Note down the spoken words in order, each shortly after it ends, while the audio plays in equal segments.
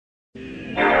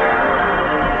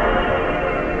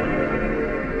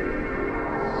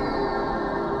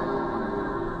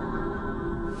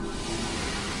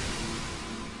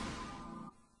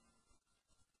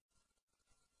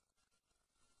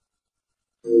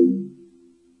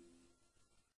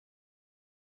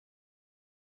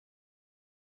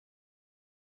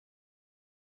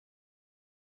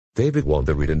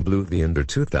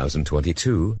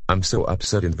DavidWallTheRedAndBlueVyonder2022, I'm so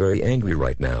upset and very angry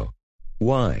right now.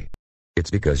 Why? It's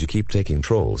because you keep taking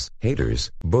trolls, haters,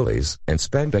 bullies, and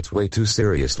spam bots way too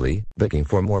seriously, begging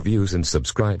for more views and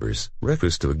subscribers,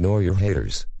 refuse to ignore your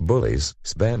haters, bullies,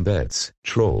 spam bots,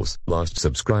 trolls, lost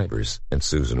subscribers, and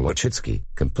Susan Wojcicki,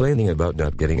 complaining about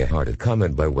not getting a hearted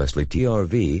comment by Wesley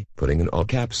TRV, putting in all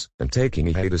caps, and taking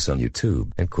a hiatus on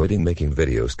YouTube and quitting making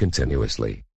videos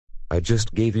continuously. I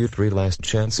just gave you 3 last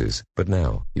chances, but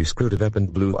now, you screwed it up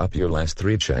and blew up your last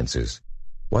 3 chances.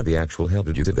 Why the actual hell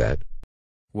did you do that?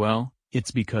 Well,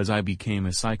 it's because I became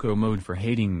a psycho mode for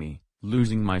hating me,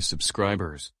 losing my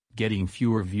subscribers, getting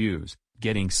fewer views,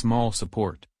 getting small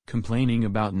support, complaining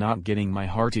about not getting my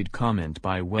hearted comment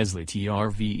by Wesley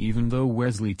TRV even though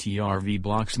Wesley TRV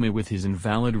blocks me with his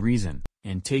invalid reason,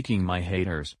 and taking my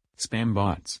haters, spam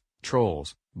bots,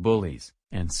 trolls, bullies,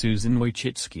 and Susan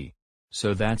Wojcicki.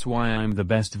 So that's why I'm the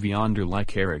best Vyonder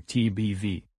like Eric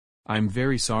TBV. I'm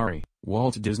very sorry,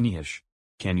 Walt Disney-ish.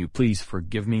 Can you please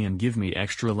forgive me and give me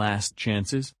extra last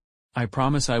chances? I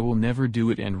promise I will never do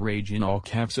it and rage in all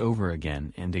caps over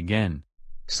again and again.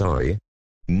 Sorry?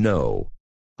 No.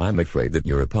 I'm afraid that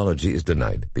your apology is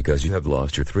denied because you have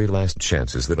lost your 3 last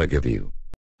chances that I give you.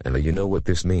 And you know what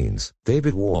this means,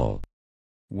 David Wall.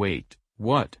 Wait,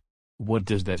 what? What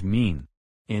does that mean?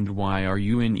 And why are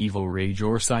you in evil rage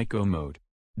or psycho mode?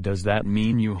 Does that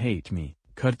mean you hate me,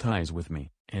 cut ties with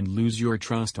me, and lose your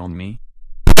trust on me?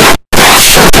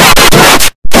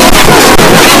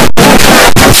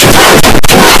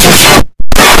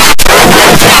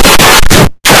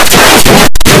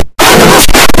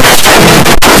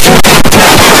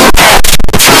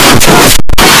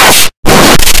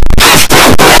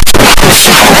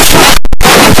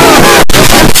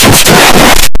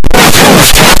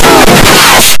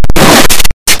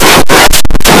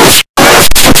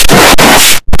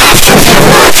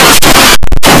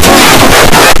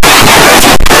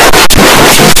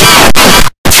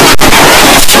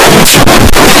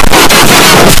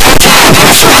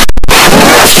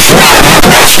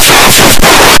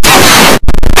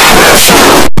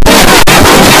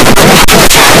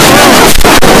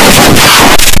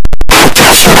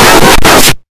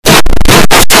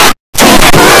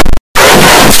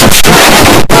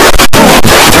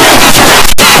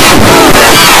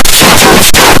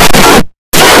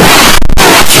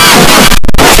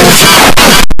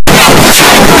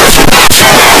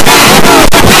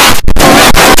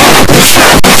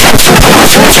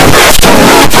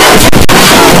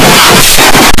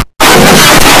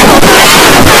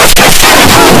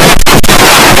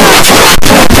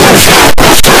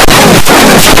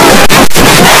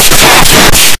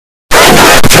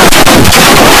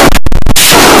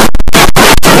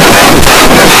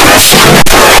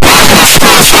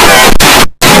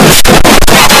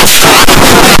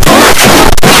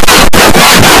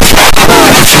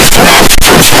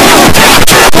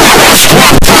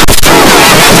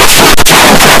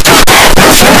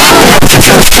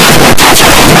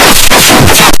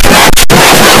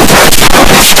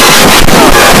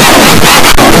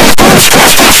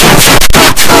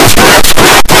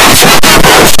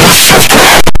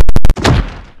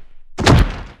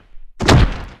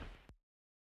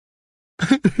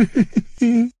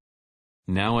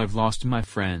 Now I've lost my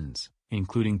friends,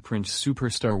 including Prince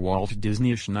Superstar Walt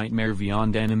Disney-ish Nightmare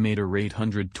Beyond Animator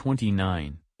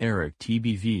 829, Eric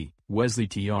TBV, Wesley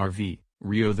TRV,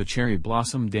 Rio the Cherry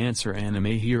Blossom Dancer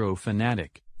Anime Hero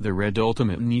Fanatic, the Red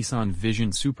Ultimate Nissan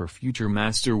Vision Super Future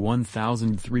Master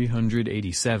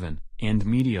 1387, and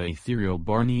Media Ethereal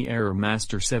Barney Error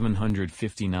Master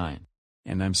 759.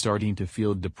 And I'm starting to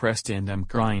feel depressed and I'm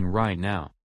crying right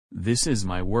now. This is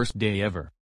my worst day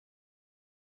ever.